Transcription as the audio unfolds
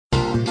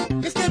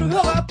Hva skal du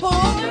høre på?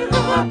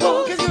 Hva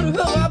skal du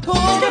høre på?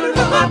 Hva skal du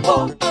høre på?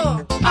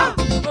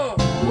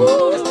 Hva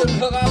skal du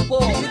høre på?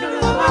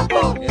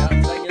 Ja,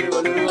 trenger du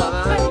å lure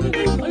meg?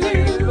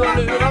 Trenger du å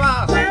lure meg?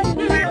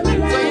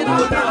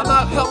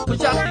 Hør på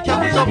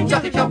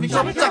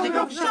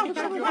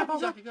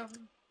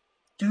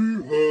Du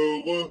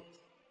hører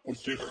på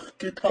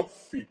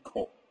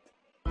kirkekaffekopp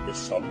med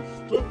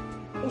Salte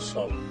og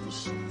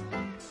Saltesen.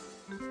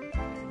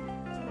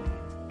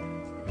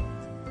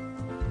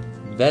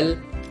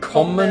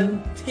 Velkommen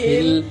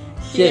til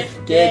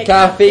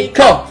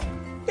kirkekaffekopp!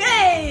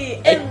 Hei!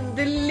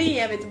 Endelig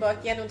er vi tilbake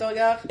igjen, Jon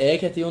Torger. Jeg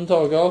heter Jon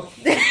Torger.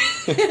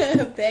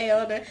 Det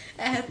gjør du.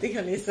 Jeg heter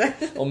Karlise.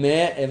 Og vi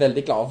er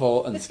veldig glade for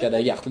å ønske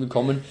deg hjertelig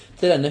velkommen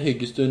til denne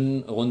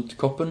hyggestunden rundt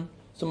koppen,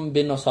 som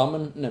binder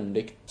sammen,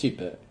 nemlig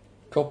type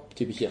kopp,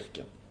 type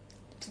kirke.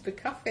 Type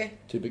kaffe.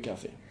 Type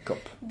kaffe,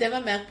 kopp. Det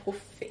var mer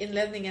proff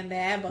innledning enn det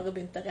jeg bare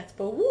begynte rett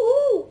på.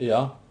 Woohoo!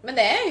 Ja. Men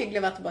det er hyggelig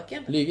å være tilbake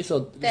igjen. Like så,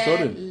 Det står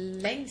er du.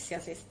 lenge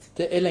siden sist.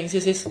 Det er lenge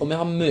siden sist, og vi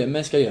har mye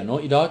vi skal gjøre nå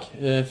i dag,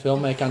 før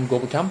vi kan gå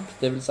på kamp.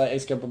 Det vil si,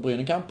 jeg skal på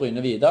Brynekamp,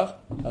 Bryne Vidar.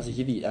 Altså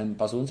ikke en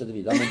person som heter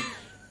Vidar,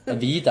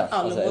 men Vidar.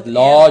 Altså et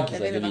lag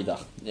som heter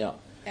Vidar. Ja.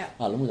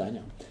 Alle mot en,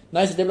 ja.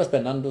 Nei, så det blir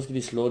spennende. Da skal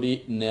de slå de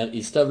ned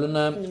i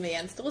støvlene. Vi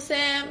gjenstår å se.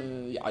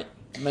 Ja,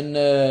 men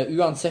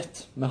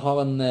uansett, vi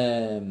har en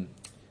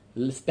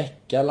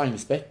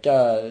langspekka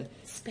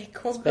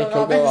Spekkhogger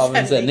av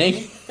en sending.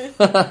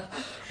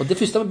 Og det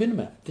første vi begynner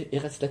med, det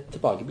er rett og slett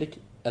tilbakeblikk,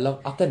 eller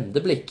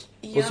attendeblikk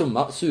på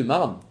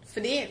sommeren.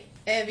 Fordi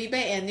vi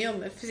ble enige om,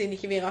 for siden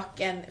ikke vi rakk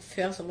en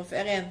før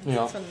sommerferien,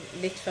 sånn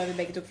litt før vi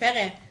begge tok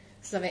ferie,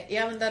 så sa vi,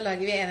 ja, men da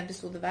lager vi en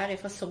episode hver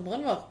fra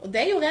sommeren vår. Og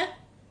det gjorde jeg.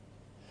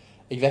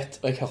 Jeg vet,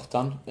 og jeg hørte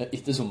han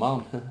etter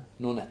sommeren,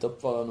 nå nettopp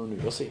for noen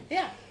uker siden.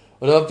 Ja.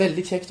 Og det var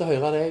veldig kjekt å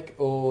høre deg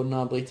og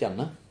Britt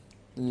Janne.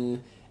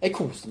 Jeg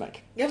koste meg.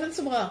 Ja, men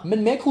så bra.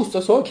 Men vi koste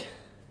oss også.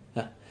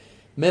 Ja.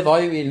 Vi var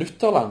jo i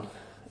Lytterland.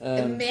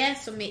 Vi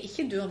som vi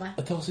ikke du og meg.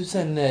 Det høres ut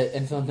som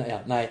en sånn,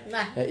 nei,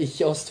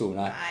 ikke oss to,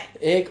 nei.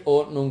 Jeg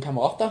og noen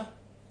kamerater,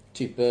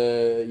 type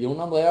Jon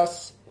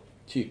Andreas,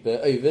 type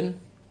Øyvind,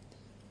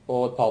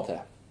 og et par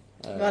til.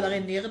 Var dere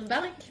i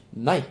Nürnberg?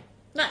 Nei.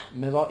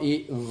 Vi var i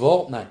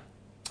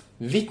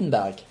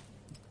Wittenberg.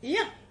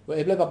 Ja. Og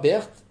jeg ble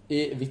barbert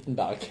i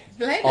Wittenberg.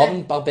 Av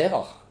en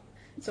barberer.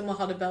 Så må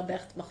ha det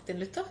barbert Martin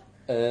Luther?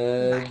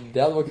 Det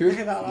hadde vært kult.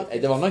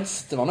 Det var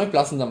nok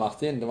plassen til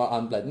Martin.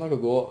 Han ble nok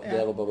å gå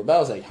der og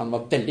barbere seg. Han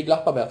var veldig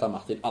glatt barbert av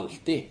Martin,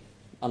 alltid.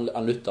 Han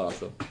Luther,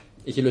 altså.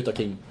 Ikke Luther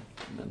King,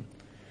 men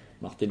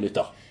Martin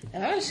Luther. Det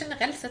var vel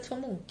generelt sett for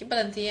munker på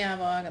den tiden.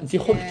 De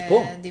holdt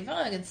på. De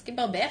var ganske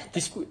barbert.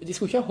 De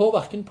skulle ikke ha hår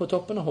hverken på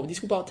toppen av hår. De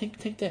skulle bare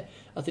tenke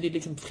at de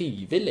liksom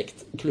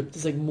frivilligt kløpte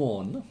seg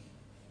måneder.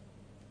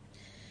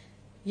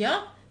 Ja,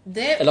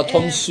 det... Eller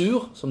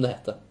tonsur, som det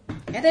heter.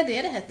 Ja, det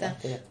er det heter.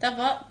 Det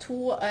var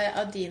to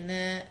av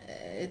dine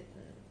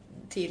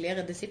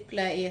tidligere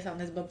disipler i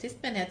Sandnes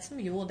Baptistmenighet som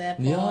gjorde det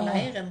på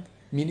leiren.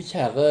 Mine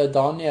kjære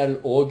Daniel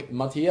og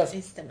Mathias.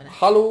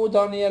 Hallo,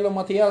 Daniel og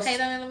Mathias. Hei,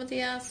 Daniel og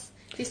Mathias.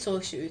 De så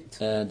ikke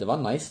ut. Det var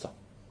nice, da.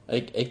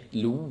 Jeg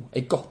lo.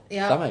 Jeg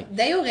godta meg.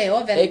 Det gjorde jeg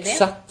også veldig. Jeg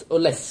satt og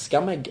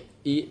lesket meg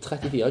i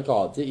 34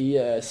 grader i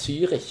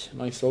Zürich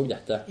når jeg så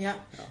dette. Ja.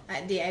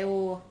 Nei, de er jo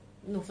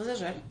noe for seg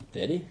selv.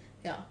 Det er de.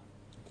 Ja.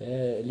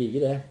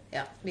 Liker det.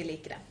 Ja, vi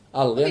liker det.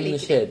 Aldri en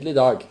kjedelig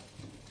dag.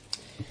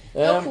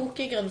 Nå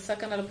koker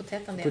grønnsakene eller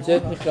potetene dine.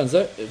 Potetene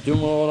grønnsak. Du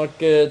må nok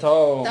ta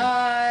og... Da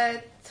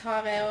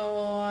tar jeg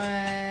og...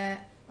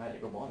 Nei, det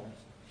går bra.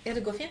 Ja,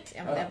 det går fint.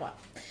 Ja, men det er bra.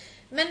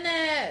 Men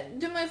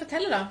du må jo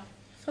fortelle da,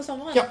 fra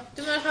sommeren. Ja.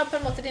 Du må ha på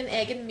en måte din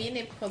egen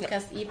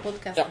mini-podcast i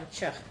podcasten.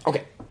 Kjør.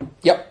 Ok.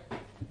 Ja.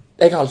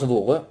 Jeg har altså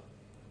vært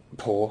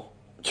på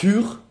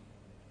tur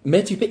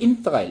med type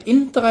Interrail.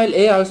 Interrail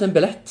er altså en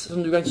billett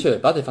som du kan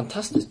kjøpe. Det er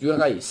fantastisk. Du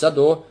kan reise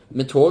da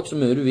med tog så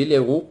mye du vil i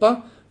Europa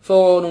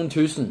for noen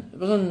tusen. Det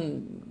var sånn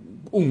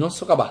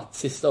ungdomsrabatt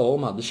siste år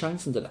vi hadde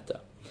sjansen til dette.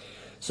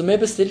 Så vi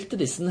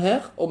bestilte disse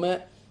her, og vi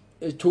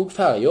tok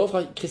ferger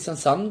fra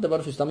Kristiansand, det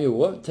var det første vi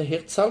gjorde, til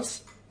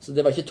Hirtshals. Så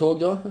det var ikke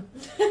tog da.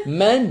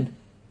 Men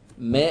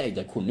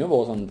det kunne jo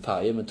vært sånn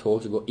ferger med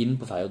tog som går inn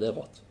på ferger, det er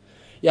rått.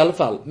 I alle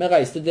fall, vi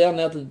reiste der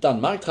ned til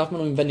Danmark, traff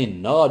med noen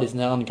venninner av disse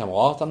her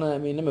kameratene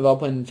mine. Vi var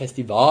på en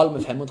festival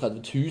med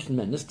 35 000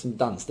 mennesker som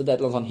danste. Det er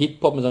et eller annet sånn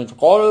hiphop med sånn det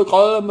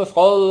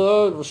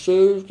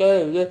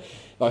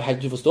var jo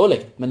helt uforståelig,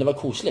 men det var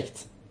koselig.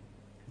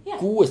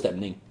 God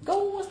stemning.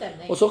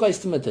 Og så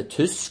reiste vi til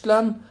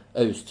Tyskland,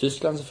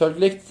 Øst-Tyskland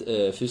selvfølgelig.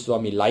 Først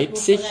var vi i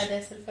Leipzig. Hvorfor er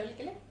det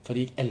selvfølgelig?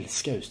 Fordi jeg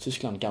elsker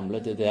Øst-Tyskland,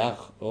 gamle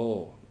DDR.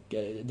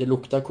 Det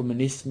lukta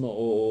kommunisme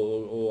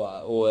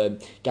og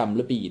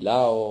gamle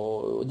biler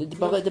og det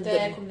bare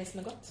er kommunisme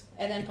godt?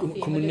 Er det en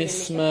parfyme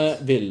kommunisme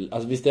vil,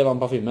 altså hvis det var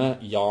en parfyme,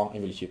 ja,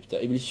 jeg ville kjøpt det.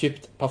 Jeg ville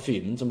kjøpt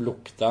parfymen som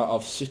lukta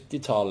av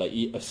 70-tallet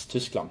i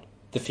Øst-Tyskland.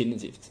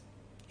 Definitivt.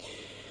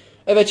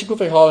 Jeg vet ikke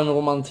hvorfor jeg har den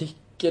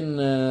romantikken,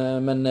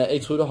 men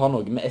jeg tror det har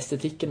noe med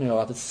estetikken å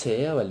gjøre, at det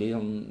ser veldig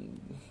sånn,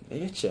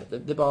 jeg vet ikke,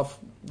 det er bare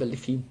veldig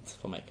fint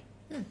for meg.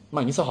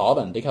 Mange som har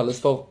den. Det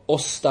kalles for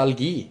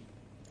ostalgi.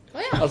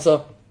 Ja. Altså,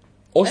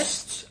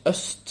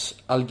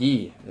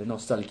 østalgi,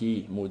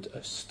 nostalgi mot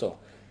øster,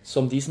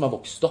 som de som har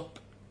vokst opp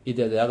i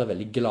det der er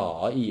veldig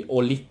glade i,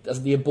 og litt,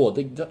 altså de er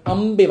både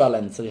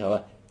ambivalenser de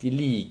har. De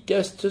liker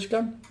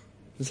Øst-Tyskland,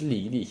 men så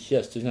liker de ikke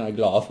Øst-Tyskland, er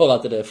glade for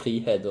at det er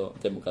frihet og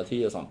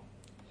demokrati og sånn.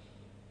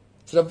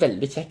 Så det er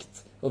veldig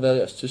kjekt å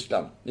være i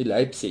Øst-Tyskland, i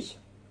Leipzig.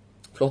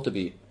 Flotte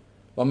by.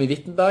 Var vi i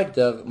Wittenberg,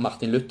 der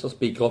Martin Luther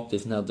spiker opp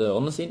disse her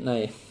dørene sine,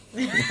 nei,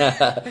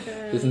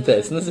 disse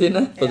tesene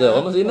sine på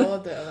dørene sine.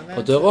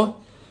 På døra.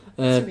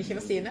 Som ikke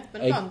var sine,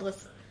 men på andres.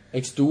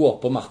 Jeg sto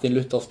oppe på Martin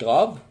Luthers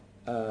grav,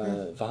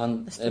 for han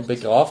er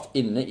begravd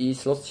inne i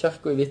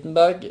Slottskirken i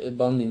Wittenberg,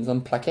 bare en liten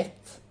sånn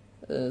plakett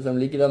som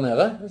ligger der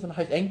nede. Sånn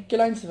helt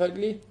enkel en,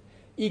 selvfølgelig.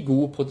 I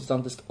god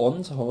protestantisk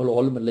ånd, så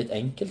holder vi det litt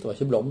enkelt. Det var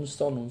ikke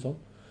blomster og noen sånn.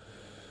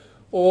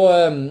 Og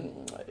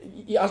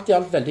i alt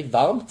veldig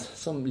varmt,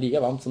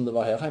 like varmt som det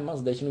var her hjemme,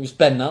 så det er ikke noe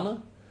spennende.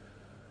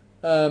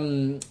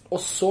 Og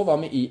så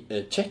var vi i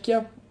Tsjekkia.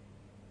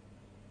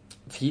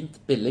 Fint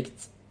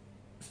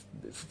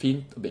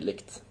og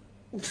billigt.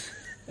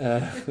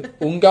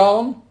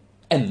 Ungarn,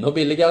 enda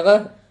billigere,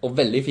 og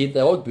veldig fint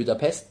det også.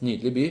 Budapest,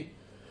 nydelig by.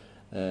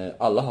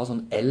 Alle har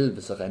sånn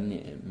elv som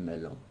renner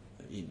imellom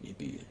inn i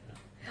byen.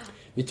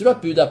 Vet du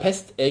at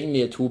Budapest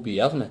egentlig er 2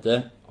 byer som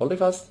heter, hold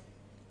deg fast?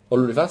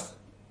 Holder du fast?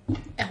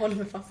 Jeg holder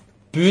meg fast.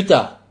 Buda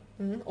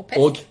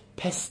og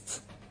Pest.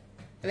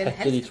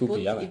 Heter de 2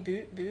 byene.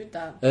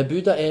 Buda?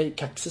 Buda er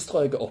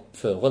kaksestrøket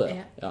oppfører det.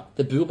 Ja.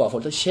 Det bor bare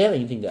folk. Det skjer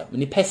ingenting der.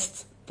 Men i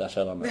Pest, der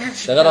skjer det noe.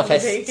 Der er det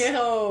fest.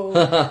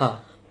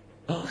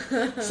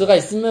 Så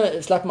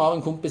slapp vi av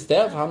en kompis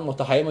der, for han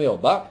måtte hjem og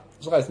jobbe.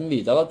 Så reiste vi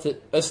videre til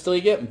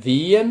Østerrike,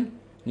 Wien.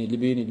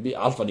 Nydelig by.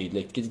 Alt var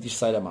nydelig. Jeg kan ikke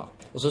si det mer.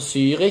 Og så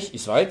Zürich i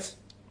Schweiz.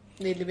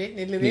 Nydelig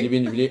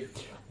by.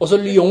 Og så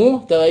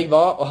Lyon, der jeg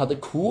var og hadde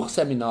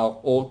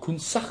korseminar og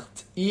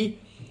konsert i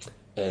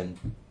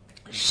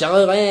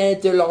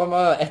Charret de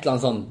Lorme, et eller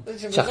annet sånn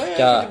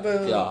kjerke.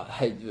 Ja,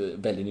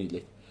 veldig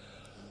nydelig.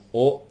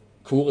 Og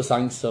koret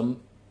sang som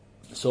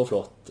så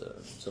flott.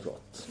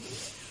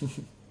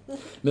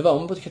 Vi var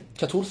med på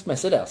katolsk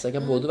messe der, så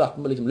jeg har både vært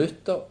med på liksom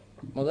Luther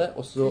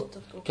og så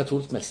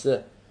katolsk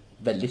messe.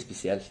 Veldig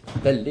spesielt.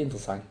 Veldig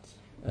interessant.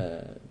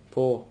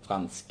 På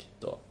fransk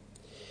da.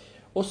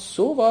 Og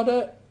så var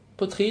det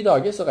på 3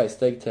 dager så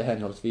reiste jeg til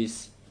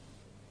henholdsvis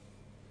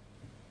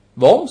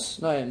Worms?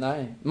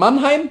 Nei.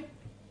 Mannheim,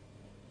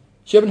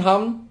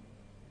 København,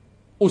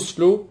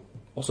 Oslo,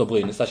 og så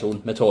Bryne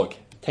stasjon med tog.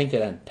 Tenk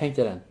deg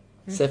den.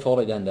 Se for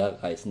deg den der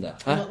reisen der.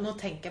 Nå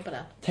tenker jeg på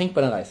den. Tenk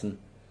på den reisen.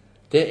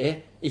 Det er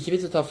ikke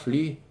vits å ta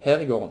fly her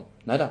i gården.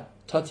 Neida,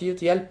 ta tid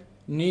til hjelp.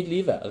 Nyt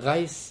livet.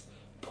 Reis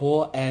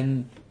på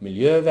en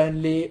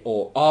miljøvennlig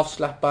og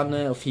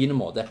avslappende og fine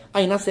måte.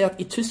 Eneste er at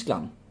i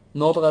Tyskland,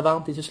 når det er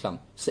varmt i Tyskland,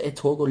 så er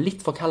toget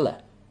litt for kalde.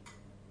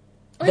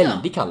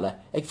 Veldig kalde.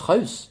 Jeg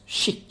frøs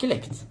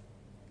skikkelig.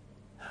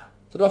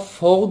 Så det var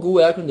for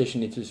god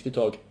aircondition i tyske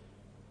tog.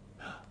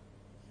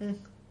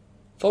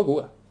 For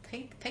gode.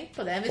 Tenk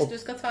på det, hvis du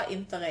skal ta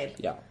interrail.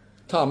 Ja.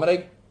 Ta med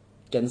deg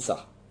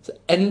genser. Så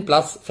en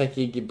plass fikk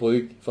jeg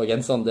bruk for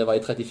genseren, det var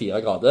i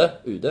 34 grader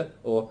ute,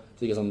 og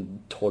sikkert sånn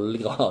 12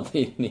 grader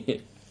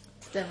inni.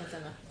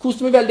 Stemmer.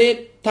 Koste meg veldig.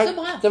 Takk. Så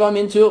bra. Det var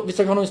min tur. Hvis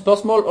dere har noen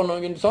spørsmål og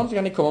noen sånn, så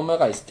kan jeg komme med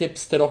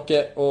reisetips til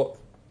dere og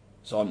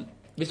sånn.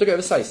 Hvis dere er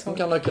over 16,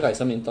 kan dere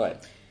reise med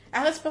interrail. Jeg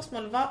har et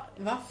spørsmål.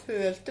 Hva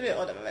følte du? Det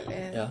var veldig...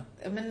 Ja.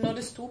 Men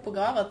når du sto på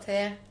grava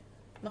til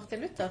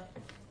Martin Luther?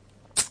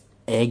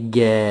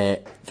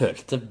 Jeg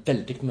følte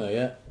veldig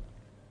mye,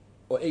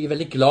 og jeg er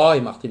veldig glad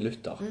i Martin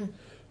Luther.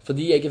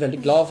 Fordi jeg er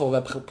veldig glad for å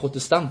være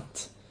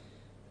protestant.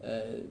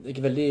 Jeg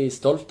er veldig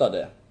stolt av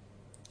det.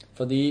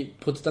 Fordi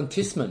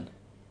protestantismen,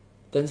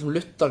 den som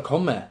Luther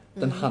kom med,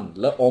 den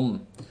handler om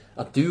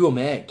at du og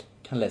meg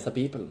kan lese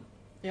Bibelen.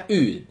 Ja.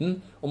 Uten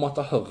å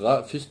måtte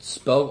høre, først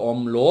spørre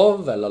om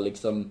lov, eller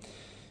liksom,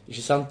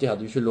 ikke sant, de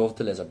hadde jo ikke lov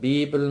til å lese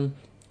Bibelen.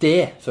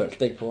 Det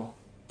følte jeg på.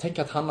 Tenk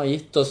at han har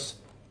gitt oss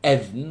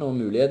evnen og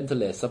muligheten til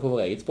å lese på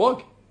vår eget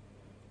språk.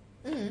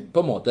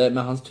 På en måte,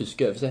 med hans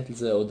tyske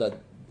oversettelse, og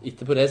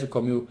etterpå det så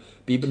kom jo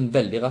Bibelen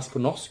veldig raskt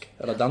på norsk,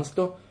 eller dansk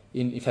da,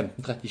 inn i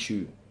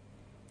 1537.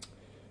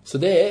 Så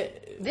det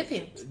er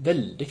fint.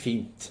 Veldig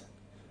fint.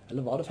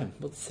 Eller var det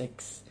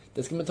 1546?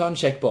 Det skal vi ta en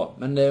sjekk på,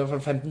 men det er i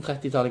hvert fall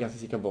 1530-tallet jeg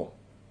ganske sikker på.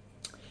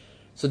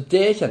 Så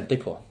det kjente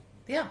jeg på.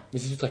 Ja.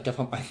 Hvis jeg skulle trekke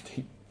frem en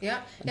ting. Ja.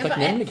 En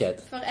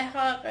takknemlighet. For jeg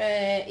har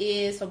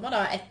i sommer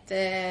da,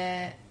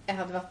 jeg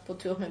hadde vært på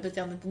tur med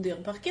bestjernen til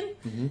Dyreparken,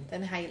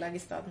 den heilige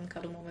staden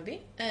Kardemommeby.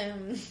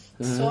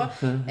 Så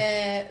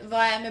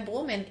var jeg med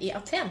broren min i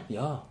Aten.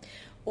 Ja.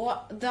 Og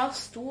da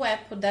sto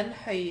jeg på den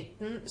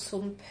høyden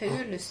som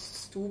Paulus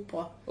sto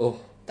på,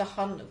 da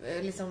han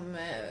liksom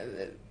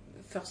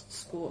først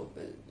skulle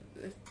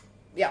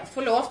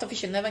få lov til å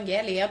forkynne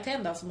evangeliet i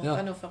Aten da, så måtte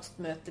han jo først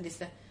møte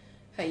disse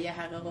høye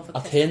herrer og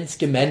fortelle.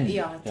 Atenske menn.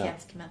 Ja,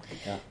 atenske menn.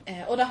 Ja.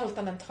 Og da holdt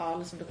han den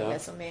talen som du kan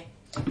lese om i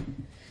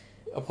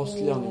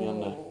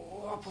Apostelgjerningene.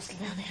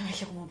 Apostelgjerningene,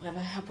 ikke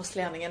romerbrevet.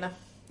 Apostelgjerningene.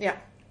 Ja.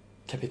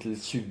 kapittel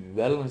 20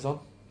 eller noe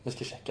sånt. Vi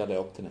skal sjekke det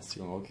opp til neste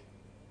gang også.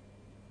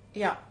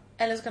 Ja,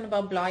 eller så kan du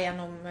bare bla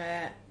gjennom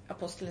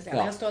apostlenes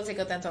gjerninger. Det står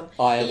sikkert en sånn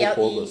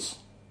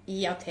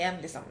i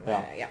Aten, liksom.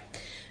 Ja.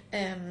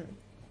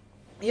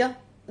 Ja,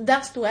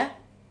 der sto jeg.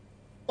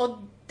 Og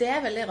det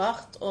er veldig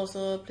rart, og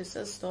så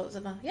plutselig står det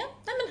sånn, ja,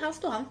 nei, men her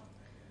står han.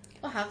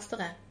 Og her står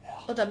jeg.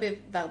 Og da blir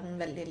verden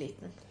veldig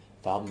liten.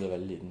 Verden blir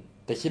veldig liten.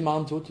 Det er ikke mer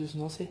enn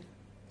 2000 år siden.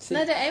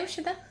 Nei, det er jo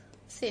ikke det.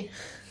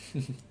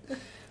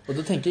 Og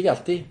da tenker jeg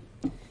alltid,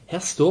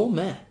 her står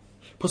vi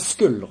på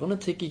skuldrene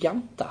til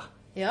giganter.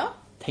 Ja.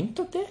 Tenk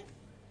dere det.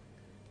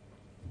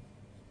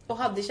 Og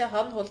hadde ikke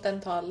han holdt den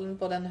talen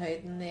på den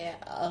høyden i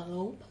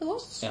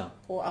Areopagos,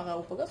 på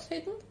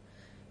Areopagos-høyden,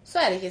 så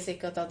er det ikke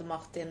sikkert at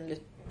Martin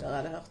Luther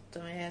hadde hørt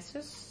om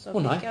Jesus. Så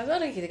nei. Så er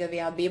det ikke sikkert at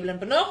vi har Bibelen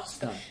på norsk.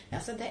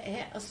 Altså, det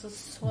er altså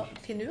så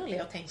finurlig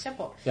å tenke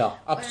på. Ja,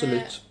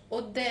 absolutt.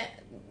 Og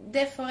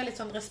det får jeg litt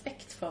sånn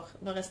respekt for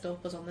når jeg står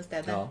på sånne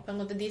steder. Ja. På en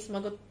måte de som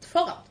har gått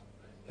foran.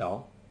 Ja.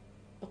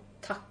 Og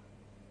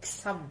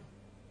takksam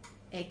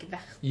jeg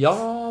vært. Ja,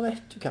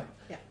 vet du hva.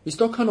 Ja. Hvis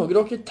dere har noe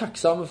dere er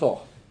takksomme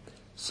for,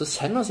 så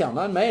send oss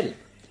gjerne en mail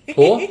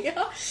på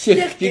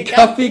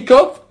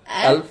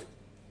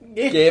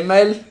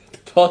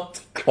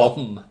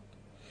kirkekaffekopp@gmail.com.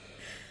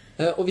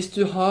 Og hvis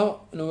du har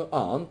noe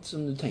annet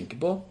som du tenker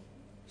på,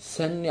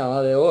 send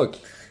gjerne det også.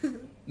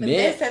 Men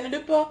det sender du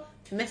på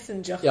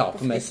Messenger. Ja,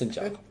 på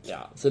Messenger. Ja,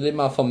 så det er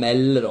mer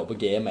formelle da, på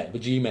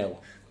Gmail.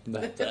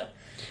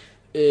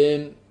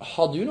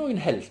 Har du noen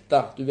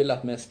helter du vil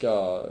at vi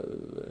skal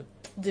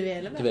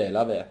dvele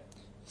ved?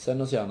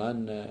 Send oss gjerne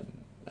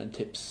en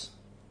tips.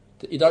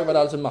 I dag var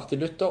det altså Martin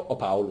Luther og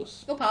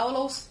Paulus.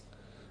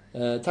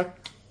 Takk.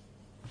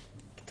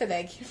 Til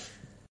deg.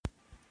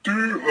 Du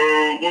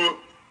hører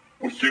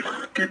på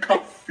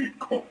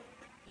kirkekaffekopp.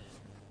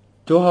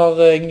 Da har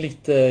egentlig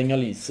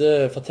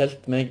Inger-Lise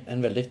fortalt meg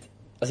en veldig...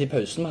 Altså i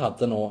pausen vi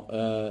hadde nå,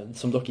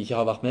 som dere ikke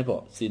har vært med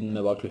på, siden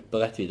vi var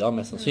klippet rett videre,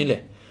 mest sannsynlig,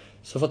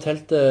 så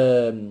fortalte...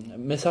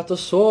 Vi satt og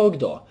så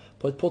da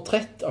på et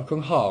portrett av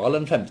kong Harald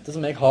den 5.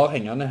 som jeg har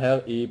hengende her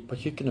på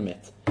kjøkkenet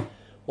mitt.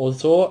 Og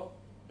så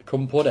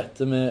kom på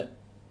dette med...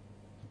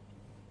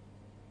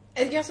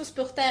 Jeg så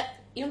spurte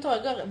Jon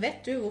Torger,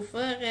 vet du hvorfor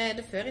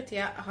det før i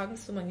tida hang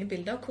så mange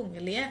bilder av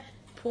kongelige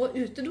på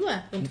utedoet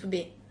rundt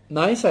forbi?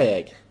 Nei, sier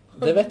jeg.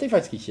 Det vet jeg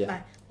faktisk ikke.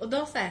 Nei. Og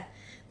da sier jeg,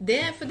 det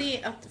er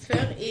fordi at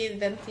før i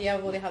den tida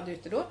hvor de hadde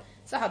utedo,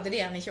 så hadde de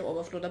gjerne ikke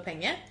overflod av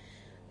penger.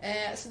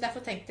 Så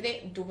derfor tenkte de,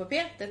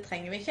 dopapir, det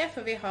trenger vi ikke,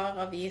 for vi har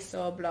avis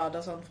og blader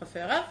og sånn fra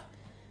før av.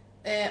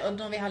 Og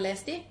når vi har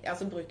lest de, ja,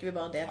 så bruker vi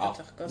bare det til å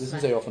tørke oss. Det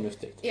synes jeg var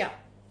fornuftig. Ja.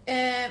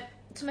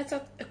 Som et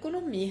sånt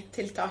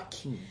økonomitiltak.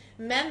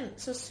 Men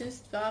så synes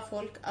da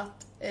folk at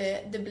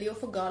det blir jo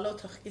for gale å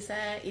tørke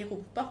seg i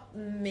rumpa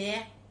med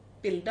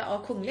bilder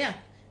av kongelige.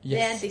 Det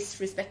er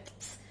disrespect.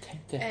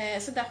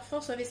 Så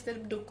derfor, så hvis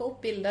det dukket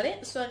opp bilder av de,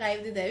 så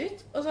rev de det ut,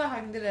 og så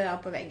hang de det der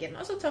på veggen,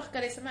 og så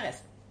tørket de seg med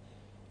resten.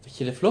 Er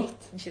ikke det flott?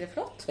 Ikke det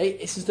flott?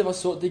 Jeg synes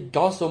det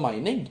ga så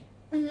mening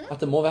at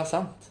det må være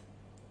sant.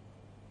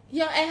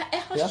 Ja,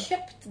 jeg har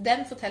kjøpt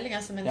den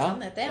fortellingen som en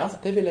sannhet. Ja,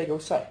 det vil jeg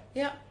også si.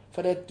 Ja.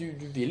 For du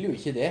vil jo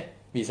ikke det,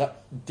 vise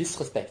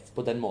disrespekt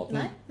på den måten.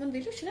 Nei, man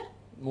vil jo ikke det.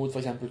 Mot for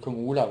eksempel kong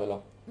Olav eller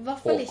Håkon. I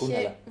hvert fall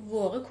ikke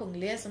våre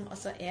kongelige som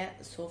altså er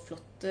så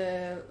flotte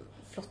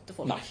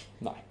folk. Nei.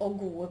 Og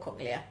gode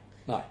kongelige.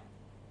 Nei. I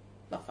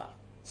hvert fall.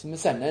 Så vi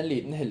sender en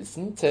liten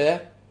hilsen til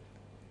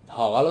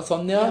Harald og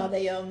Sonja. Ja,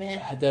 det gjør vi.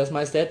 Deres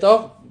majesteter.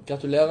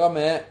 Gratulerer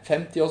med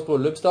 50 års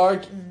bryllupsdag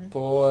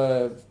på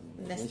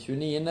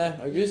 29.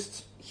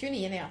 august.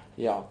 29.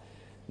 Ja.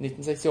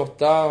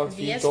 1968,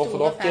 fint år for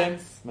dere.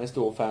 Vi er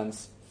store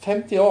fans.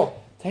 50 år.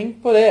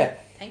 Tenk på det.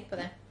 Tenk på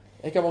det.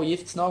 Jeg har vært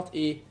gift snart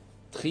i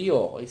 3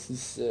 år. Jeg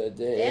synes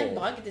det er en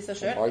bragd i seg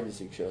selv. En bragd i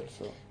seg selv.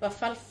 Så. I hvert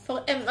fall for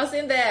Emma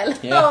sin del.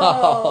 Ja,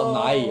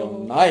 nei.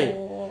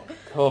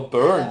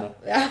 Burn.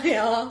 Ja.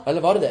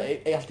 Eller var det det?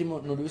 Jeg alltid må,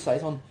 når du sier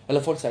sånn,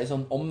 eller folk sier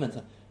sånn omvendt,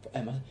 for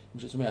Emma,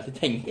 så må jeg alltid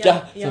tenke. Ja,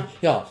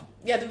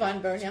 det var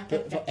en burn, ja.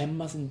 For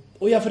Emma sin...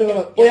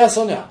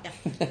 sånn, ja.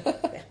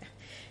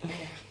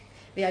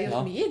 Vi har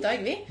gjort mye i dag,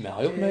 vi. Vi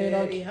har gjort mye i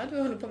dag. Vi har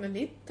holdt på med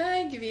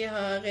middag, vi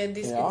har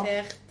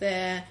diskutert...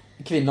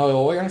 Kvinner i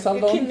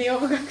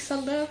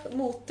overgangsalder.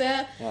 Mote.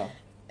 Ja.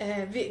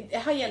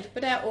 Jeg har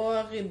hjulpet deg å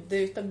rydde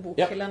ut av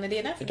bokhyllene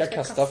dine. Jeg har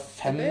kastet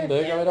 5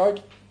 bøker i dag,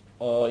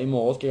 og i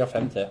morgen skal jeg ha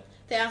 5 til.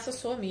 Det er altså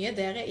så mye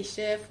dere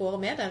ikke får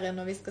med dere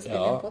når vi skal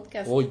spille en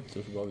podcast.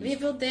 Vi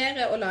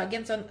vurderer å lage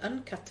en sånn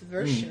uncut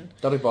version.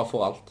 Der dere bare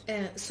får alt.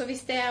 Så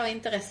hvis det er av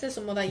interesse, så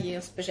må dere gi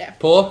oss beskjed.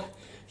 På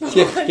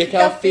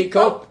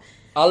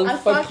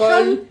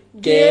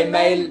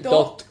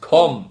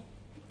kirkekaffekopp@gmail.com.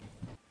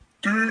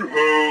 Du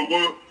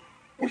hører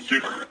på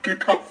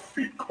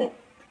kirkekaffekopp.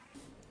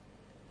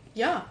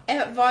 Ja, jeg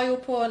var jo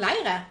på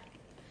leire.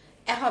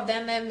 Jeg hadde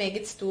en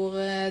meget stor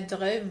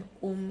drøm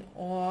om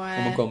å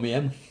komme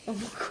hjem.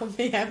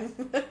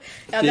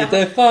 Ja, dit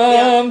er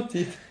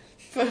fremtid.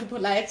 På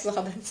leir så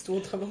hadde jeg en stor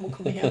drøm om å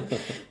komme hjem.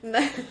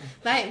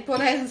 Nei, på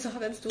leiren så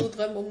hadde jeg en stor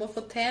drøm om å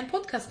få til en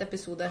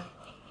podcast-episode.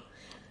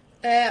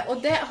 Og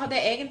det hadde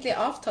jeg egentlig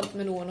avtalt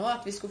med noen nå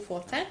at vi skulle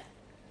få til.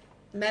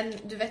 Men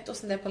du vet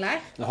hvordan det er på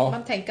leir. Jaha.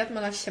 Man tenker at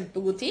man har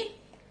kjempegod tid,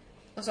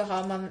 og så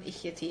har man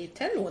ikke tid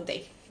til noen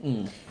ting.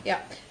 Ja.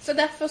 Så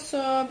derfor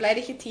så ble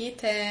det ikke tid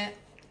til...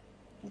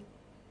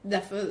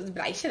 Derfor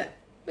ble ikke det.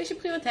 Det ble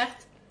ikke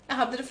prioritert. Jeg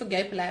hadde det for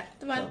gøy på leir.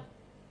 Det var en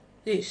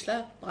ryselig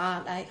bra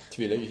leir.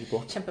 Tviler jeg ikke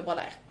på. Kjempebra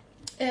leir.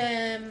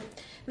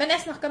 Men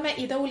jeg snakket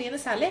med Ida Oline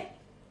særlig,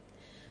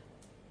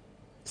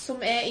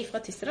 som er fra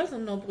Tissedal,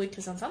 som nå bor i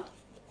Kristiansand.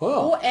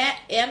 Hun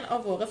er en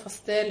av våre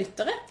faste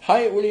lyttere.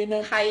 Hei, Oline.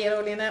 Hei,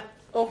 Oline.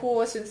 Og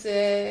hun synes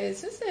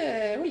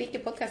hun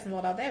liker podcasten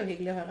vår da. Det er jo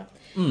hyggelig å høre.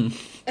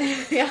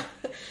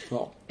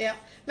 Ja.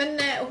 Men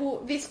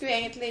vi skulle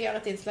egentlig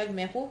gjøre et innslag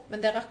med henne,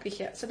 men det rakk vi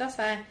ikke. Så da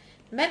sa jeg,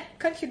 men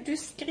kan ikke du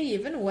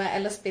skrive noe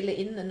eller spille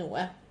inn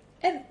noe?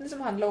 Enten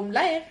som handler om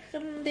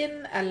leiren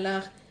din,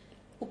 eller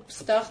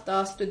oppstart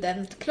av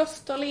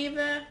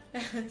studentklosterlivet.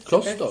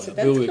 Kloster?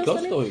 Bor hun i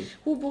kloster?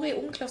 Hun bor i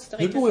ungkloster.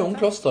 Hun bor i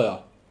ungkloster, ja.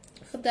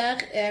 For der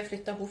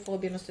flyttet hun for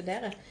å begynne å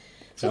studere.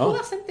 Så hun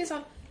har sendt meg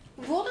sånn,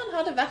 hvordan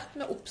har det vært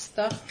med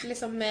oppstart,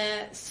 liksom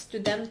med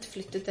student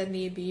flyttet til en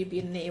ny by,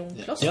 begynne i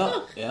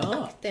ungkloster?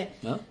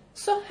 Ja.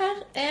 Så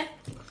her er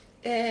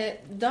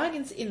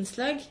dagens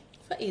innslag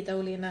fra Ida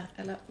Oline.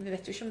 Eller, vi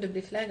vet jo ikke om det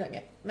blir flere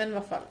ganger, men i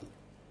hvert fall,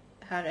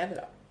 her er vi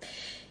da.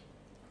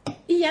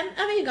 Igjen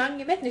er vi i gang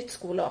ved et nytt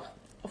skoleår.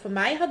 Og for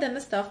meg har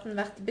denne starten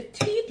vært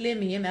betydelig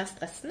mye mer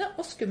stressende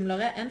og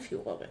skumlere enn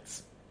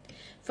fjorårets.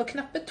 For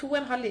knappe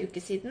 2,5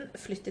 uker siden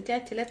flyttet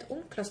jeg til et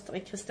ungkloster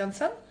i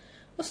Kristiansand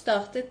og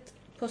startet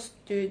på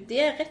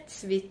studiet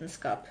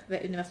rettsvitenskap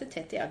ved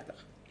Universitetet i Agder.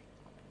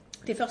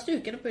 De første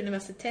ukene på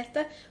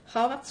universitetet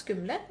har vært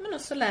skumle, men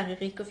også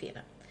lærerike og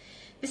fine.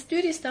 Ved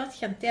studiestart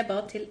kjente jeg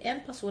bare til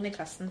en person i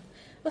klassen,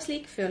 og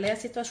slik føler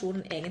jeg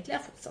situasjonen egentlig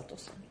er fortsatt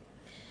også.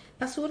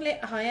 Personlig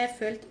har jeg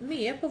følt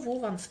mye på hvor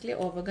vanskelig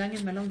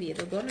overgangen mellom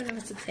videregående og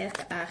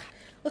universitetet er,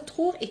 og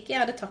tror ikke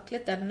jeg hadde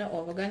taklet denne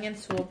overgangen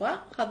så bra,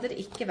 hadde det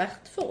ikke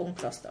vært for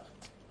ungkloster.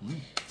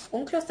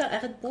 Ungkloster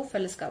er et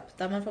bofellesskap,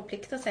 der man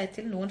forplikter seg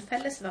til noen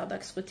felles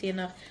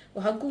hverdagsrutiner,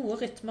 og har gode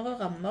rytmer og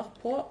rammer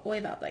på og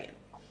i hverdagen.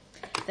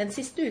 Den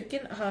siste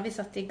uken har vi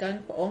satt i gang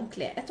på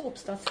ordentlig etter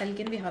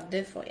oppstartshelgen vi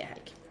hadde forrige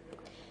helg.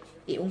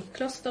 I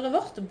ungklosteret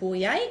vårt bor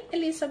jeg,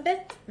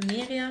 Elisabeth,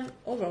 Miriam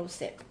og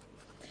Rosie.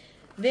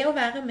 Ved å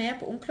være med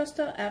på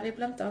ungkloster er vi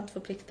blant annet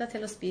forpliktet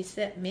til å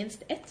spise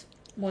minst ett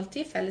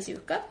måltid felles i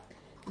uka,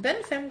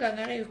 bønn 5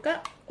 ganger i uka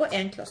og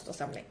en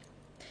klostersamling.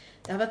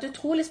 Det har vært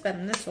utrolig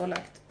spennende så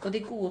langt, og de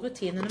gode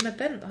rutinene med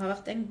bønn har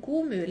vært en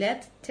god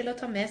mulighet til å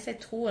ta med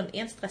seg troen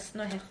i en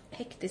stressende og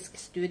hektisk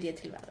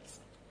studietilværelse.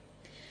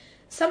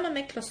 Sammen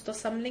med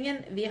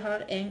klostersamlingen vi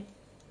har en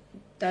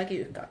dag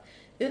i uka.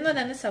 Under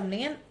denne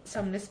samlingen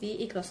samles vi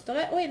i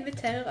klosteret og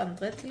inviterer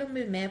andre til å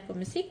være med på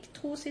musikk,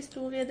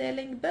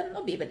 troshistoriedeling, bønn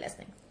og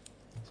bibellesning.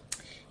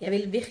 Jeg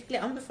vil virkelig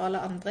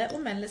anbefale andre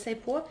å melde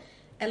seg på,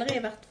 eller i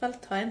hvert fall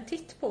ta en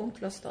titt på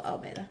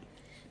ungklosterarbeidet.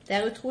 Det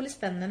er utrolig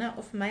spennende,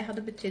 og for meg har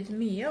det betydd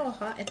mye å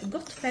ha et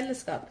godt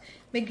fellesskap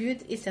med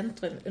Gud i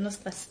sentrum under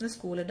stressende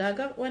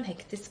skoledager og en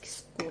hektisk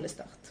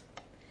skolestart.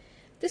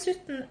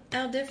 Dessuten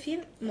er det en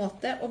fin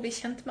måte å bli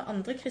kjent med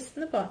andre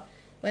kristne på,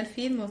 og en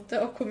fin måte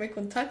å komme i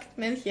kontakt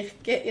med en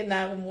kirke i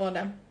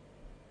nærområdet.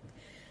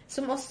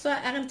 Som også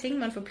er en ting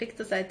man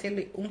forplikter seg til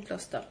i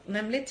ungkloster,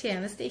 nemlig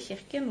tjeneste i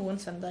kirken noen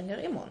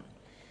søndager i måneden.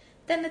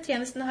 Denne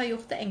tjenesten har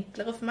gjort det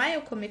enklere for meg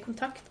å komme i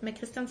kontakt med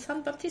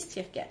Kristiansand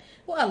Baptistkirke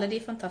og alle de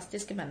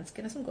fantastiske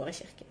menneskene som går i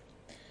kirken.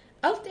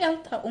 Alt i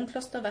alt har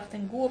ungkloster vært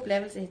en god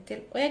opplevelse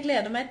hittil, og jeg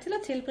gleder meg til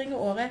å tilbringe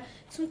året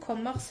som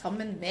kommer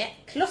sammen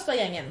med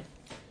klostergjengen.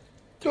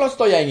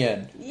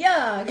 Klostergjengen!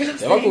 Ja, klostergjengen.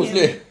 Det var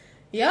koselig.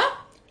 Ja.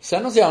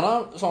 Send oss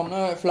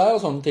gjerne flere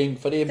sånne ting,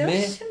 fordi vi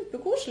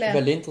er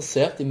veldig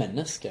interessert i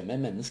mennesker. Vi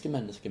er menneske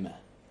med.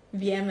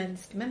 Vi er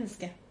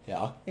menneske.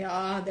 Ja.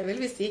 Ja, det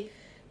vil vi si.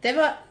 Det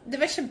var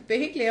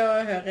kjempehyggelig å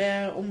høre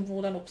om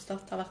hvordan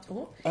oppstart har vært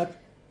for henne.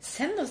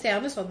 Send oss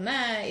gjerne sånne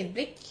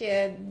innblikk.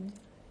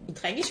 Du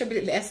trenger ikke å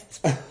bli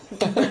lest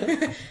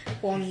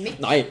på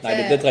mitt... Nei,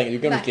 det trenger du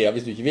ikke å skrive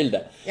hvis du ikke vil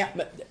det. Ja.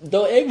 Men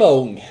da jeg var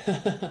ung,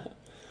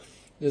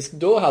 da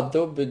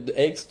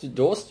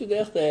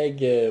studerte jeg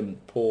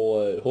på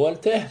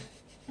HLT.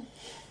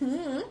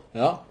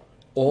 Ja.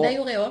 Og, det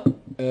gjorde jeg også.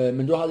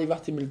 Men da hadde jeg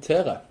vært i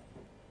militæret.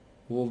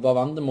 Og var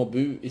vant med å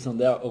bo i sånn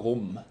der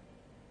rom.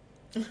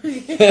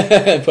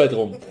 På et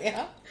rom.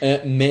 Ja.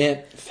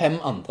 Med 5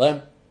 andre.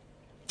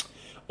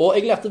 Og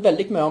jeg lærte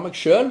veldig mye om meg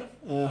selv.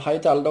 Hei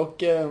til alle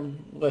dere,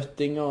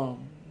 Røttinger,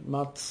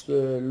 Mats,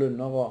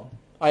 Lunder og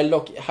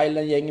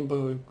hele gjengen på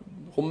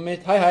rommet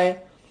mitt.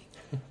 Hei.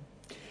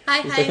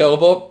 Hvis dere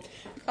hører på.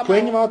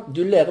 Poenget var at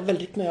du lærer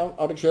veldig mye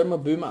av deg selv med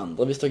å bo med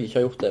andre hvis dere ikke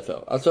har gjort det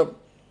før. Altså,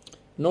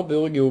 nå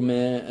bor jeg jo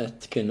med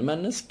et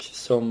kvinnemennesk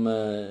som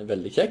er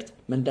veldig kjekt,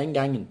 men den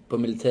gangen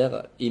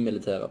i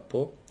militæret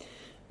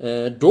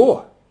da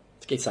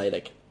skal jeg si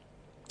deg,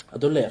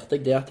 da lærte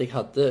jeg det at jeg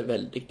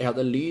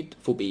hadde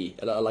lydfobi,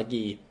 eller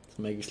allergi,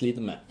 som jeg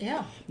sliter med. Ja.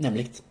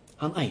 Nemlig,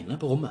 han ene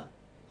på rommet.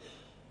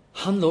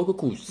 Han lå og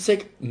koste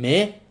seg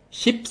med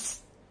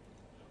chips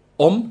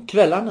om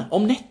kveldene,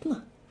 om nettene.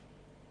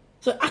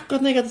 Så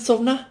akkurat når jeg hadde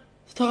sovnet,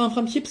 så tar han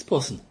frem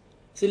chipspåsen.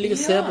 Så jeg ligger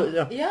og ser på,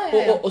 ja.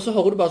 Og så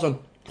hører du bare sånn,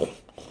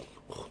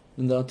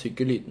 den der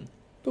tyggelyden.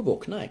 Da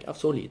våkner jeg av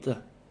så lite.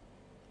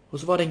 Og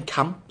så var det en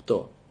kamp da,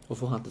 å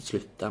få han til å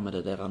slutte med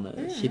det der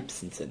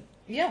chipsen sin.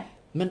 Ja.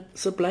 Men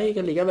så ble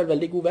jeg likevel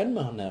veldig god venn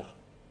med han her.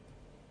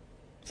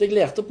 Så jeg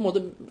lærte på en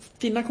måte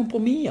finne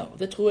kompromisser.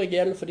 Det tror jeg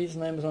gjelder for de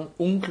som er med sånn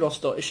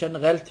ungkloster,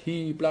 generelt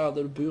hybler,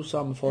 der du bor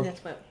sammen med folk.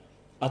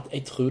 At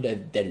jeg tror det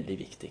er veldig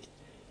viktig.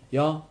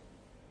 Ja,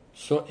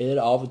 så er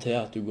det av og til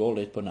at du går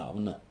litt på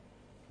nervene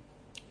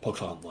på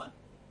hverandre.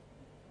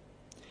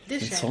 Men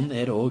sånn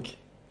er det også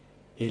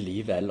i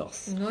livet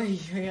ellers.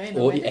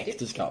 Og i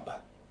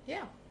ekteskapet.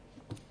 Ja.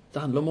 Det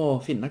handler om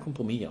å finne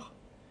kompromisser.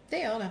 Det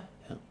gjør det.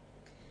 Ja.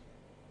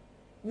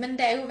 Men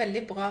det er jo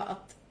veldig bra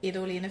at Ida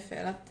og Line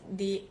føler at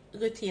de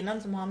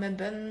rutinene som har med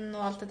bønn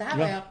og alt dette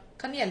her,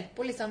 kan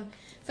hjelpe liksom,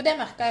 for det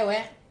merket jo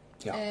jeg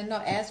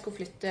når jeg skulle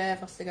flytte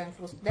første gang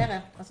for å studere,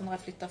 altså når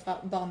jeg flyttet fra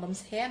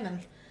barndomshjemen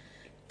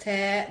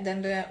til den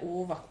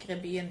vakre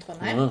byen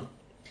Trondheim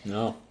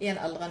i en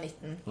alder av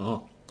 19,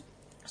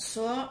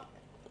 så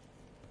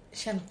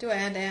kjente jo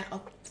jeg det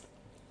at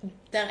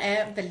der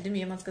er veldig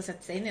mye man skal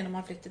sette seg inn i når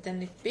man flytter til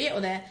en nytt by, og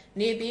det er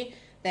ny by,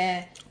 det er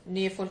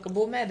nye folk å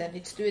bo med, det er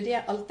nytt studie,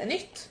 alt er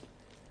nytt.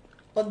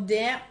 Og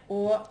det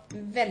å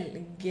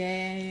velge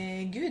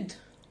Gud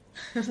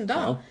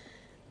da,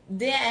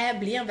 det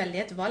blir veldig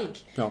et valg.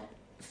 Ja.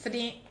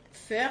 Fordi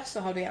før så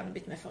har du gjerne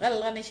blitt med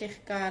foreldrene i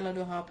kirka, eller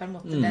du har på en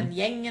måte den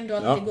gjengen du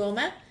alltid går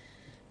med.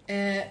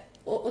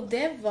 Og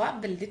det var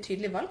et veldig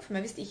tydelig valg for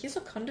meg. Hvis ikke så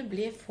kan du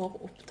bli for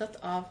opptatt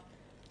av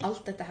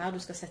alt dette her du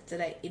skal sette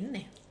deg inn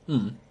i.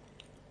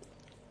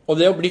 Og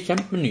det å bli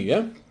kjent med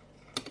nye,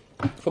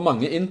 for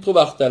mange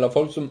introverte, eller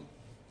folk som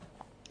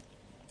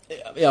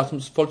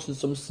folk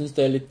som synes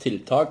det er litt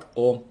tiltak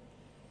å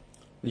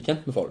bli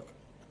kjent med folk,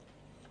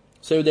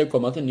 så er jo det å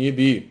komme til en ny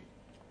by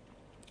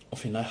og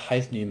finne en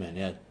helt ny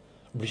menighet,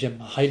 og bli kjent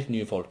med helt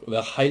nye folk, og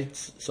være helt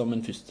som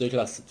en første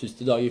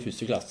dag i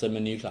første klasse med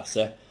en ny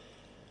klasse.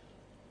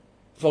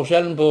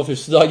 Forskjellen på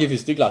første dag i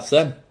første klasse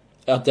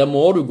er at der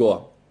må du gå,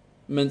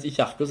 mens i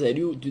kirka så er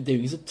det jo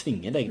ingen som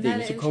tvinger deg. Det er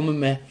ingen som kommer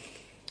med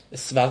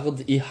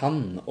sverd i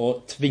hand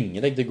og tvinger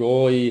deg til å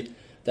gå i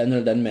den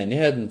eller den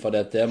menigheten, for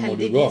det der må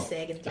du gå.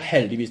 Egentlig.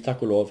 Heldigvis, takk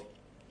og lov.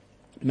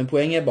 Men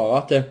poenget er bare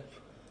at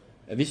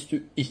hvis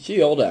du ikke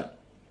gjør det,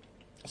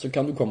 så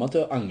kan du komme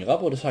til å angre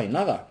på det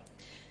senere.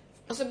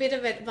 Og så blir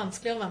det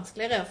vanskeligere og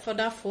vanskeligere, for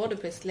da får du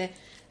plutselig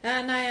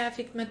nei, jeg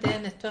fikk med det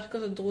nettverket,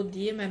 og så dro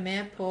de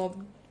med på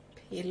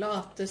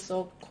pilates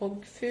og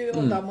kogfu,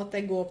 og da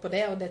måtte jeg gå på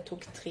det, og det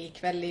tok 3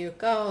 kvelder i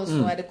uka, og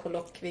så er det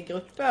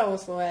kollokviegruppe,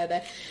 og så er det,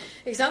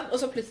 ikke sant? Og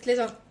så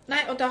plutselig sånn,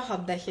 nei, og da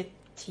hadde jeg ikke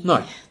tid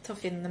til å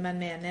finne med en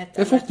menighet.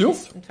 Det er fort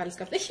gjort.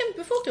 Det er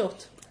kjempefort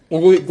gjort. Og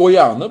gå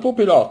gjerne på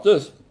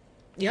pilates.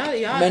 Ja,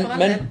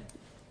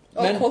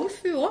 men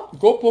kogfu også.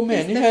 Gå på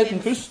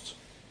menigheten først.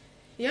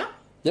 Ja.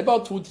 Det er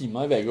bare 2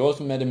 timer i veggen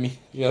som er det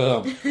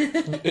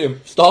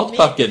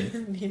startpakken.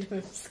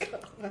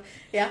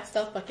 Ja,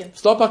 startpakken.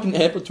 Startpakken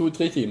er på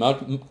 2-3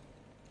 timer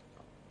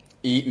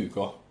i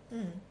uka.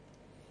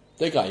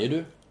 Det greier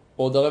du.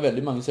 Og det er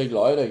veldig mange som er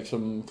glad i deg,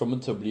 som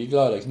kommer til å bli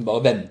glad i deg, som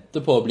bare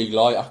venter på å bli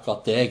glad i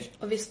akkurat deg.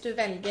 Og hvis du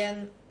velger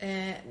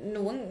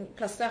noen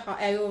plasser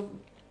er jo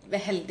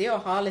heldige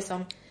å ha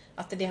liksom,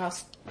 at de har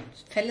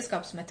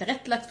fellesskap som er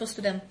tilrettelagt for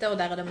studenter, og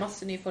der er det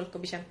masse nye folk å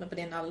bli kjent med på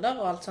din alder,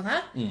 og alt sånt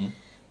her.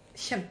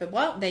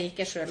 Kjempebra. Det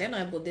gikk jeg selv i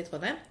når jeg bodde i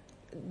Trondheim.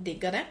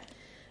 Digger det.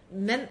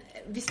 Men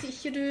hvis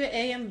ikke du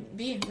er i en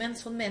by med en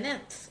sånn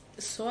menighet,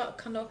 så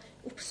kan du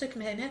oppsøke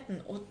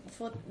menigheten, og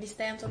hvis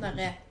det er en sånn der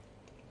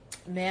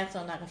mer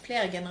sånn der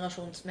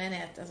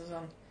flergenerasjonsmenighet, altså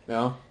sånn,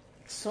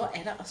 så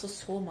er det altså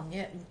så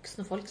mange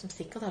voksne folk som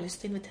sikkert har lyst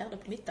til å invitere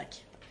deg på middag.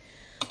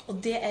 Og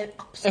det er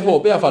absolutt... Jeg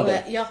håper i hvert fall det.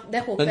 Ja,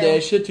 det håper jeg. Men det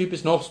er ikke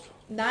typisk norsk.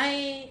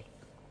 Nei,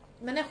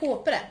 men jeg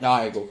håper det. Ja,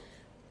 jeg går.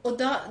 Og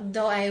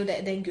da er jo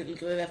det en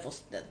gullgruve for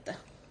studenter.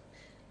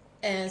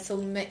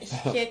 Som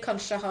ikke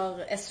kanskje har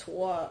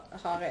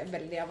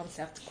veldig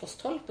avansert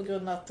kosthold, på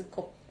grunn av at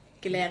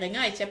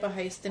kokkeleringa ikke er på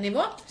høyeste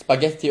nivå.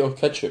 Spagetti og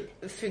ketchup.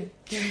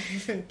 Funker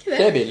det?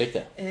 Det er billig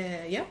det.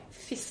 Ja,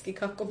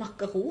 fiskekakk og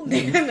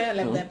makaroni det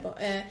levde jeg på.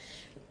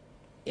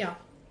 Ja.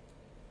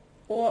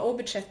 Og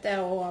budsjettet er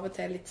også av og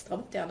til litt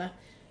stramt gjerne.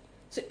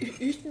 Så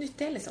utnytt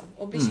det liksom,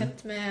 og bli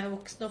kjent med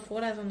voksne og få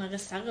deg sånne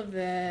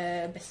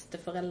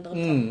reserve-besteforeldre,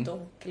 tante,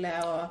 onkle,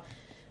 og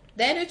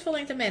det er en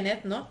utfordring til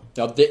menigheten nå.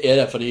 Ja, det er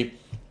det, fordi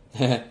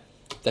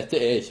dette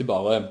er ikke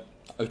bare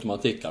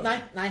automatikk. Altså.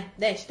 Nei,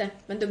 det er ikke det,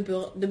 men det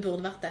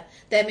burde vært det.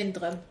 Det er min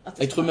drøm.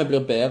 Jeg tror vi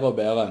blir bedre og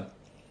bedre.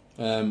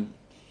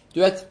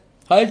 Du vet,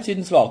 helt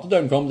siden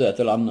svartedauden kom til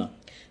dette landet.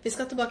 Vi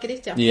skal tilbake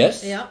dit, ja.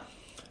 Yes. Ja.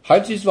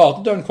 Helt siden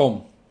svartedauden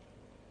kom,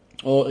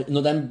 og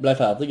når den ble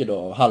ferdig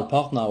da,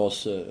 halvparten av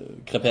oss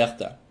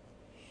kreperte,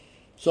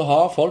 så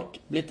har folk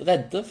blitt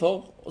redde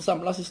for å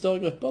samles i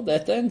større grupper.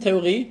 Dette er en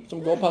teori som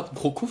går på at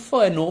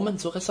hvorfor er nordmenn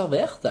så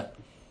reserverte?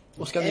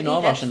 Og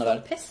skandinaver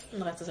generelt.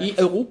 Pesten, rett og slett. I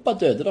Europa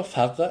døde det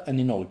færre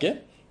enn i Norge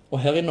Og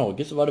her i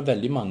Norge så var det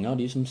veldig mange av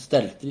de som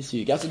stelte de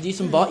syke. Altså de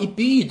som var i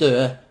by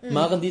døde,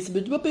 mer enn de som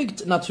bodde på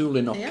bygd,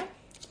 naturlig nok. Ja.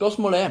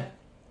 Spørsmålet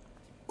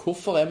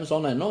hvorfor vi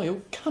sånn ennå? Jo,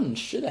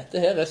 kanskje dette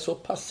her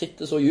såpass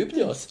sitter så djupt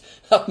i oss,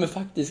 at vi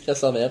faktisk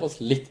reserverer oss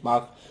litt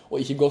mer,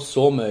 og ikke går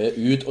så mye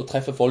ut og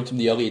treffer folk som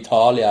de gjør i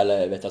Italia,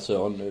 eller vet jeg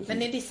søren.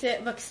 Men i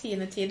disse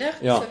vaksinetider,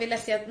 så vil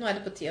jeg si at nå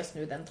det på tide å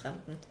snu den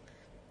trenden.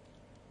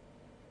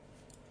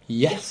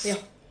 Yes! Ja.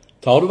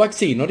 Tar du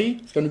vaksiner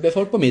de, skal du be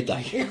folk på middag.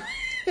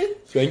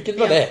 Så enkelt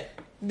var det.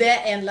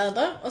 Det en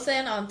lærder. Og så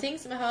en annen ting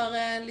som jeg har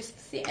lyst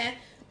til å si,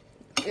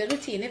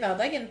 rutine i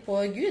hverdagen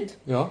på Gud.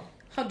 Ja.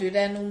 Har du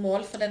det noen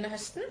mål for denne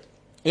høsten?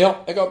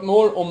 Ja, jeg har et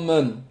mål om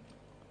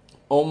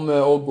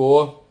å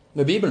gå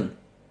med Bibelen.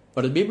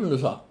 Var det Bibelen du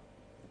sa?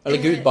 Eller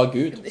Gud, bare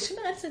Gud?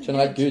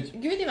 Generelt Gud.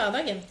 Gud i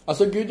hverdagen.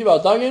 Altså, Gud i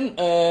hverdagen.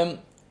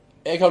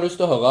 Jeg har lyst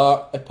til å høre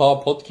et par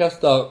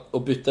podcaster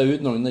og bytte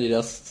ut noen av de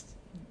der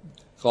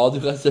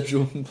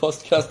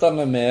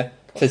radioresepsjonen-podcasterne med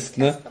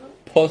kristne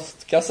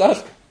postkasser.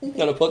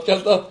 Eller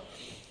podcaster.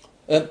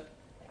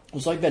 Og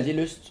så har jeg veldig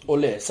lyst å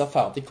lese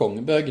ferdig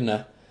kongebøkene.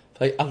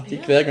 For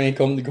hver gang jeg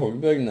kommer til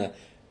kongebøkene,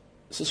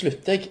 så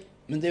slutter jeg.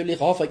 Men det jo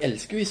litt rart, for jeg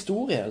elsker jo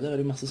historie. Der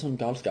det jo masse sånn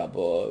galskap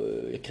og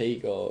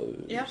krig og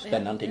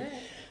spennende ting.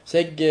 Så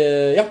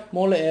jeg,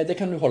 målet det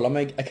kan du holde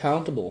meg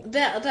accountable.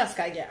 Det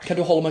skal jeg gjøre. Kan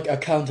du holde meg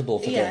accountable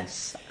for det?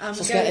 Så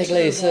skal jeg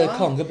lese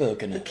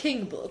kongebøkene. The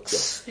King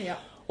Books, ja.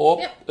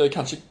 Og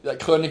kanskje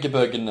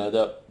krønikebøkene,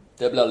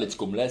 det blir litt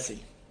skumlesing.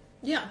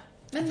 Ja,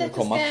 men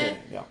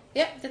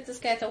dette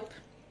skal jeg ta opp.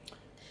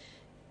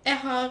 Jeg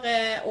har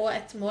også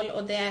et mål,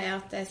 og det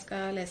at jeg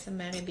skal lese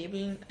mer i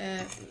Bibelen.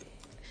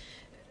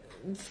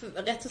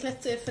 Rett og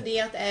slett fordi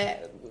at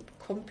jeg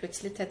kom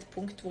plutselig til et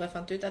punkt hvor jeg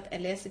fant ut at jeg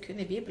leser kun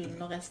i Bibelen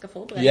når jeg skal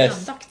forberede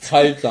andakt.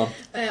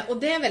 Og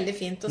det veldig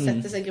fint å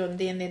sette seg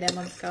grundig inn i det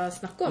man skal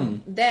snakke om.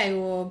 Det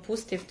jo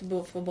positivt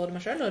for både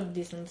meg selv og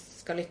de som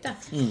skal lytte.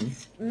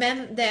 Men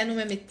det noe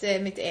med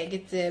mitt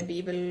eget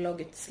Bibel- og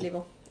Gudsliv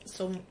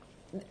som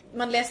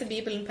man leser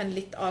Bibelen på en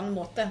litt annen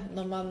måte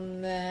når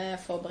man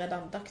forbereder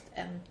andakt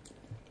enn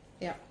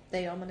det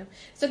gjør man jo.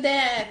 Så det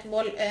et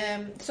mål.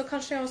 Så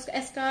kanskje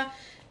jeg skal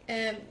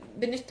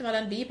benytte meg av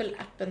den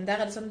Bibel-appen. Der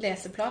det sånn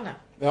leseplaner.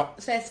 Ja.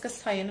 Så jeg skal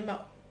signe meg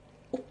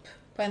opp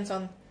på en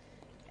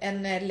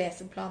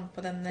leseplan på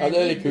den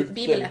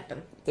Bibel-appen.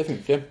 Det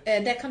funker.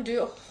 Det kan du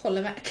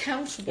holde meg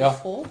accountable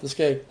for. Ja, det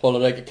skal jeg holde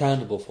deg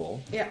accountable for.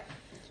 Ja.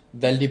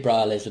 Veldig bra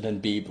å lese den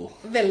Bibel.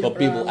 Veldig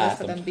bra å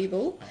lese den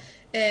Bibel.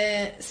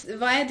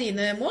 Hva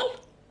dine mål?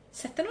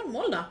 Sett deg noen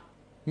mål da.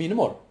 Mine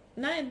mål?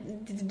 Nei,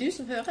 du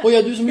som hører.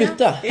 Ja, du som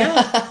lytter. Ja,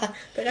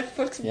 det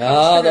folk som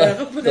kanskje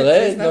hører på det. Det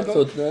er nok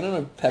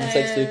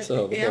 5-6 stykker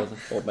som hører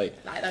på meg.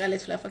 Nei, det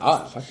litt flere faktisk. Ja,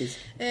 faktisk.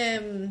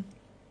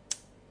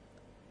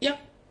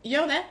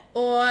 Gjør det.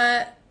 Og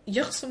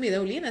gjør som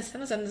Ida-Oline.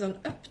 Send oss en sånn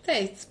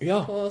update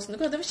på sånn det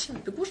går. Det var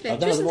kjempekoselig.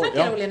 Tusen takk,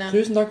 Ida-Oline.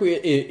 Tusen takk,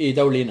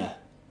 Ida-Oline.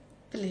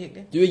 Veldig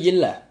hyggelig. Du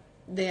gilde.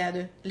 Det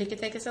du. Lykke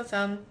til,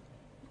 Kristiansand.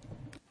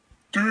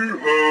 Du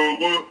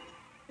hører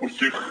på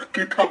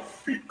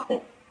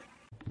kirkekaffekopp.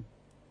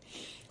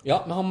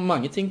 Ja, vi har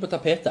mange ting på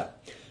tapetet.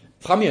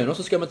 Fremgjennom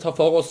så skal vi ta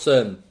for oss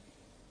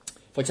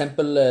for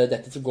eksempel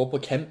dette som går på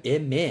hvem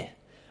vi.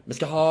 Vi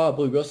skal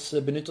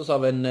benytte oss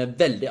av en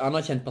veldig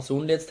anerkjent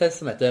personlighetstest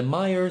som heter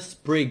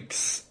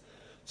Myers-Briggs,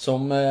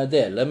 som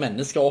deler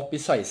mennesker opp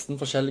i 16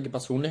 forskjellige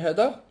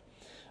personligheter.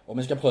 Og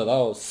vi skal prøve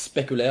å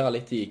spekulere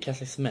litt i hva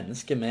slags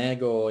menneske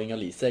meg og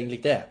Inger-Lise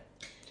egentlig det.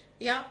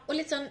 Ja, og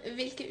litt sånn,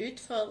 hvilke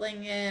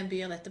utfordringer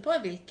byr dette på?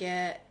 Hvilke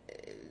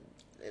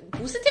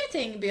positive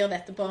ting byr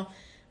dette på?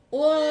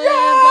 Og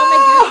hva med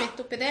Gud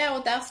midt oppi det? Og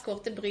der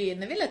skårte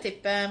Bryne, vil jeg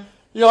tippe.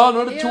 Ja,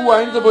 nå det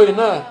 2-1 til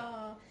Bryne.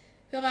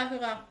 Hurra,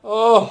 hurra.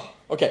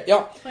 Ok, ja.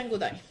 For en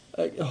god dag.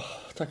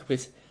 Takk og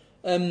pris.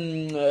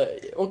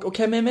 Og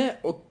hvem vi,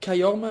 og hva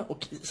gjør vi, og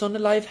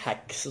sånne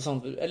lifehacks og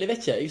sånt. Eller jeg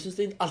vet ikke, jeg synes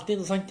det alltid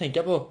interessant å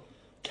tenke på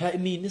hva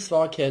mine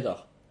svakheter.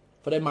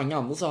 For det mange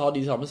andre som har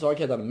de samme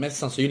svakhetene, mest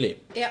sannsynlig.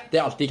 Ja. Det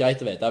alltid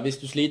greit å vite.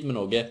 Hvis du sliter med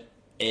noe,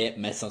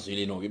 mest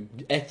sannsynlig noe.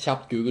 Et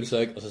kjapt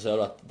Google-søk, og så ser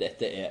du at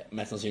dette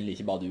mest sannsynlig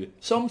ikke bare du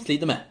som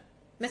sliter med.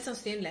 Mest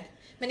sannsynlig.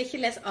 Men ikke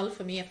les alt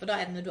for mye, for da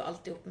ender du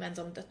alltid opp med en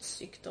sånn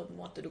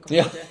dødssykdom-måte du kan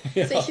dø.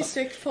 Så ikke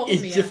søk for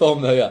mye. Ikke for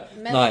mye,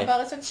 men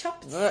bare sånn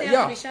kjapt, se at du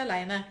ikke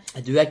alene.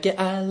 Du ikke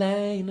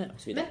alene.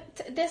 Men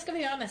det skal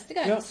vi gjøre neste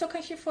gang. Så kan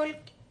ikke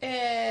folk,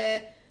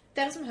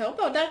 dere som hører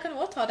på, dere kan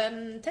også ta den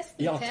testen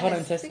til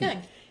neste gang.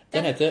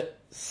 Den heter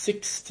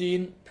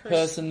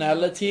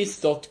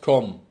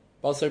 16personalities.com.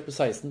 Bare søk på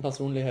 16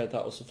 personligheter,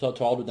 og så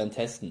tar du den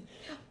testen.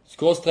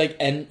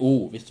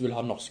 /NO, hvis du vil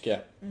ha norske.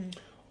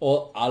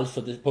 Og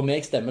altså, på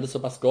meg stemmer det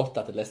såpass godt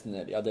at det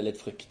er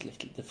litt fryktelig.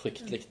 Det er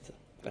fryktelig,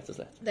 rett og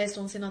slett. Det er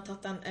sånn siden jeg har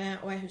tatt den,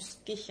 og jeg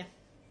husker ikke.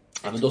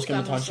 Ja, men da skal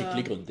vi ta en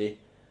skikkelig grundig.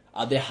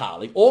 Ja, det er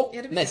herlig. Og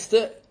neste,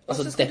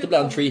 altså dette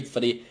blir en treat,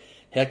 fordi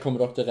her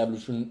kommer dere til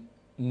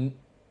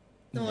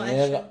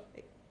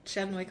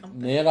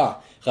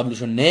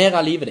revolusjonere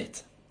livet ditt.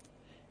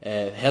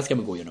 Her skal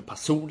vi gå gjennom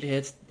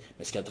personlighet,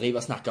 vi skal drive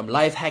og snakke om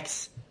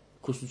lifehacks,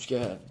 hvordan du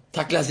skal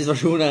takle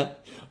situasjoner.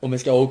 Og vi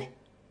skal også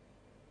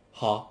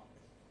ha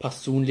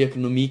personlig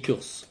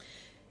økonomikurs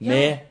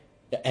med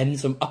en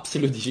som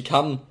absolutt ikke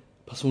kan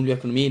personlig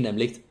økonomi,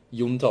 nemlig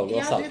Jon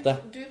Torgeir Salte.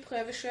 Du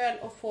prøver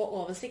selv å få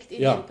oversikt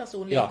i din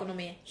personlige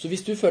økonomi. Så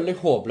hvis du føler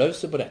deg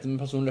håpløse på dette med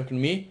personlig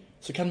økonomi,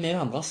 så kan vi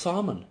vandre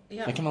sammen.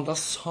 Vi kan vandre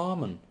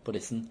sammen på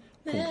disse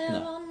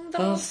punktene.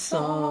 Vandre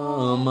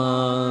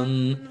sammen,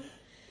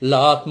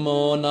 lat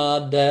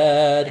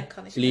måneder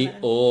bli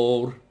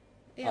år.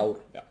 År.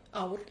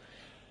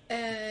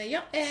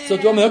 Så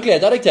du har mye å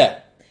glede deg til.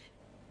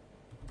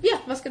 Ja,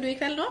 hva skal du i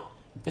kveld nå?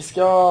 Jeg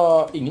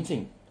skal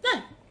ingenting. Nei,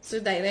 så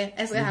deilig.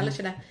 Jeg skal heller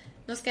ikke det.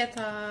 Nå skal jeg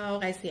ta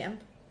og reise hjem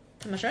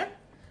til meg selv.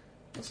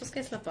 Og så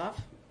skal jeg slappe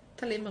av.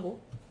 Ta liv med ro.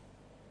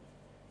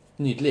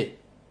 Nydelig.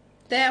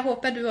 Det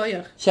håper jeg du også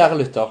gjør. Kjære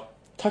lytter,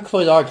 takk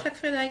for i dag. Takk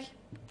for i dag.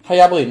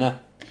 Heia Bryne.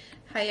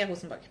 Heia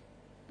Rosenborg.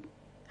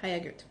 Heia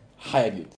Gud. Heia Gud.